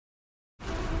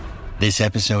This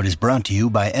episode is brought to you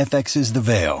by FX's The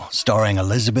Veil, starring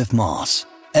Elizabeth Moss.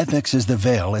 FX's The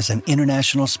Veil is an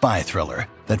international spy thriller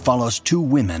that follows two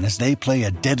women as they play a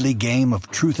deadly game of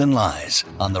truth and lies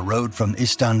on the road from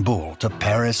Istanbul to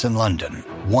Paris and London.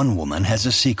 One woman has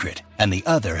a secret, and the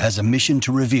other has a mission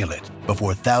to reveal it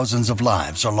before thousands of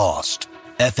lives are lost.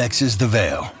 FX's The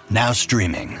Veil, now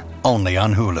streaming, only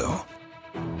on Hulu.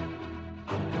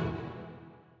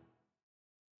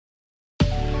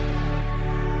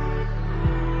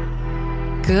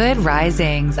 Good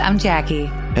risings. I'm Jackie.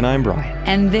 And I'm Brian.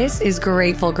 And this is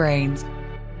Grateful Grains.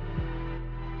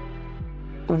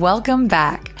 Welcome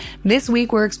back. This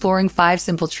week we're exploring 5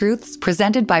 simple truths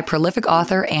presented by prolific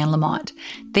author Anne Lamott.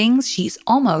 Things she's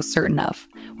almost certain of.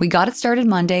 We got it started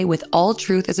Monday with all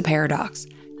truth is a paradox.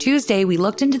 Tuesday we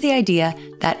looked into the idea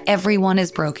that everyone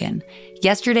is broken.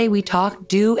 Yesterday we talked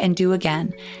do and do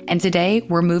again. And today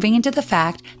we're moving into the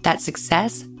fact that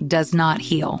success does not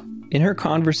heal. In her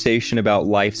conversation about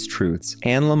life's truths,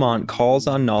 Anne Lamott calls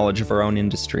on knowledge of her own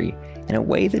industry in a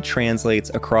way that translates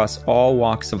across all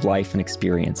walks of life and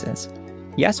experiences.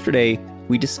 Yesterday,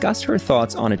 we discussed her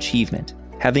thoughts on achievement,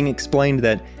 having explained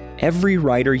that every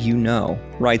writer you know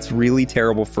writes really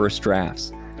terrible first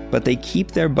drafts, but they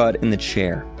keep their butt in the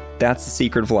chair. That's the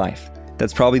secret of life.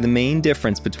 That's probably the main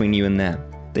difference between you and them.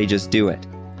 They just do it.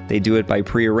 They do it by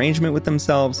prearrangement with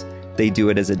themselves. They do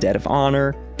it as a debt of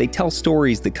honor. They tell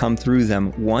stories that come through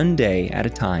them one day at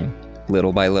a time,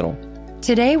 little by little.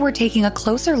 Today, we're taking a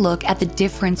closer look at the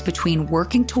difference between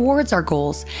working towards our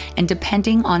goals and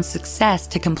depending on success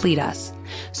to complete us.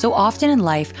 So often in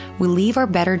life, we leave our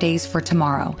better days for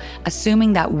tomorrow,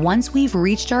 assuming that once we've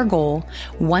reached our goal,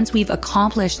 once we've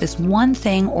accomplished this one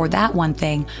thing or that one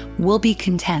thing, we'll be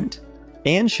content.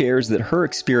 Anne shares that her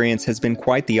experience has been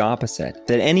quite the opposite,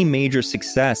 that any major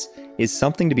success is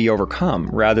something to be overcome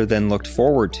rather than looked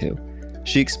forward to.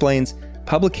 She explains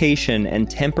publication and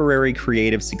temporary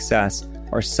creative success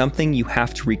are something you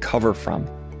have to recover from.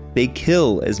 They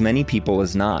kill as many people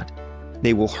as not.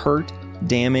 They will hurt,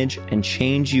 damage, and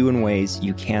change you in ways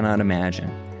you cannot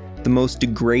imagine. The most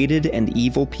degraded and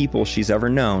evil people she's ever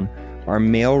known are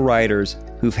male writers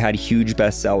who've had huge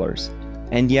bestsellers.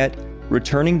 And yet,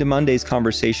 returning to Monday's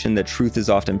conversation that truth is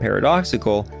often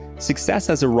paradoxical, success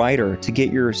as a writer to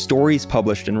get your stories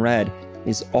published and read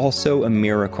is also a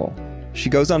miracle. She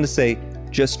goes on to say,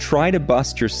 just try to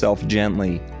bust yourself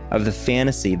gently of the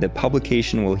fantasy that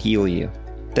publication will heal you,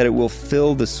 that it will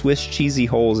fill the Swiss cheesy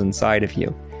holes inside of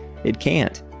you. It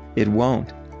can't. It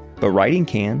won't. But writing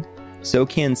can. So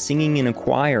can singing in a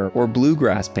choir or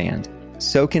bluegrass band.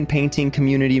 So can painting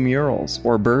community murals,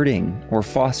 or birding, or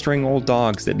fostering old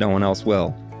dogs that no one else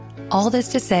will. All this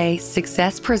to say,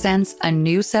 success presents a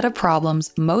new set of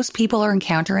problems most people are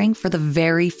encountering for the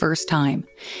very first time.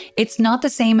 It's not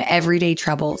the same everyday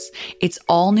troubles. It's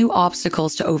all new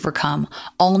obstacles to overcome,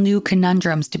 all new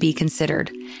conundrums to be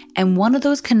considered. And one of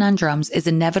those conundrums is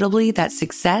inevitably that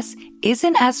success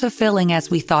isn't as fulfilling as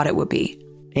we thought it would be.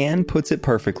 Anne puts it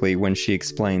perfectly when she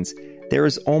explains, there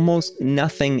is almost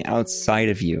nothing outside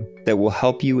of you that will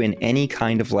help you in any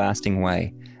kind of lasting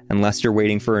way, unless you're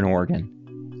waiting for an organ.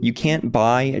 You can't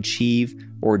buy, achieve,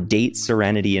 or date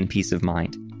serenity and peace of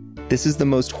mind. This is the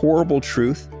most horrible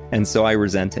truth, and so I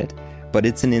resent it, but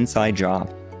it's an inside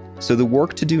job. So the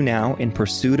work to do now in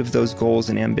pursuit of those goals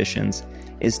and ambitions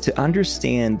is to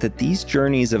understand that these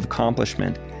journeys of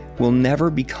accomplishment will never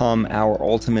become our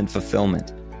ultimate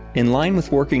fulfillment. In line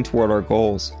with working toward our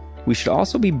goals, we should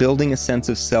also be building a sense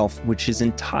of self which is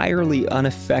entirely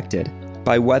unaffected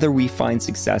by whether we find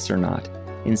success or not,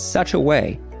 in such a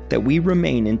way that we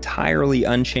remain entirely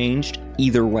unchanged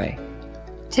either way.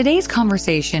 Today's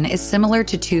conversation is similar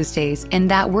to Tuesday's in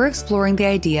that we're exploring the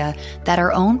idea that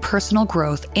our own personal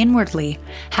growth inwardly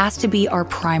has to be our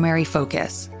primary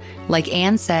focus. Like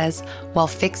Anne says, while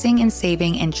fixing and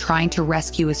saving and trying to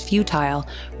rescue is futile,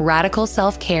 radical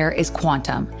self-care is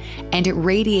quantum, and it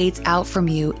radiates out from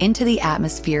you into the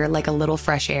atmosphere like a little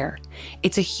fresh air.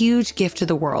 It's a huge gift to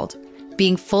the world.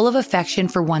 Being full of affection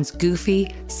for one's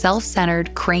goofy,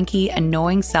 self-centered, cranky,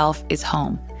 annoying self is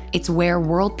home. It's where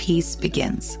world peace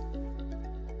begins.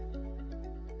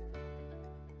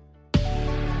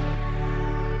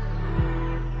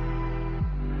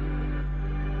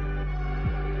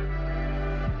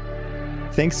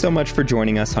 Thanks so much for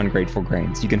joining us on Grateful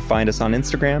Grains. You can find us on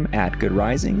Instagram at Good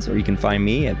Risings, or you can find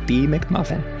me at B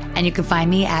McMuffin. And you can find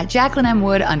me at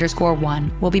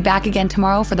JacquelineMWood_1. We'll be back again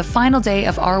tomorrow for the final day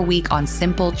of our week on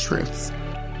Simple Truths.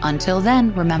 Until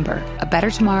then, remember, a better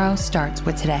tomorrow starts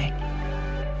with today.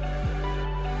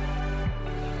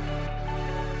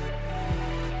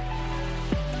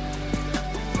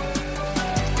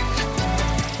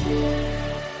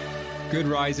 Good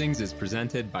Risings is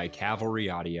presented by Cavalry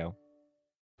Audio.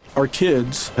 Our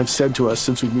kids have said to us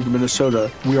since we moved to Minnesota,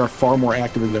 we are far more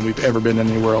active than we've ever been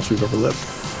anywhere else we've ever lived.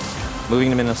 Moving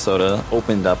to Minnesota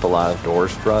opened up a lot of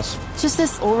doors for us. Just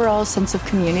this overall sense of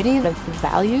community and of the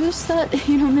values that,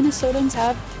 Minnesotans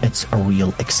have. It's a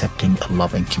real accepting,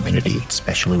 loving community,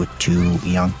 especially with 2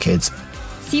 young kids.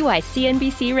 See why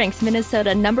CNBC ranks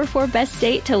Minnesota number 4 best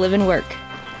state to live and work.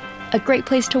 A great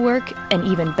place to work, an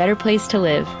even better place to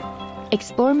live.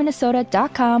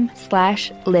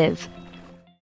 ExploreMinnesota.com/live.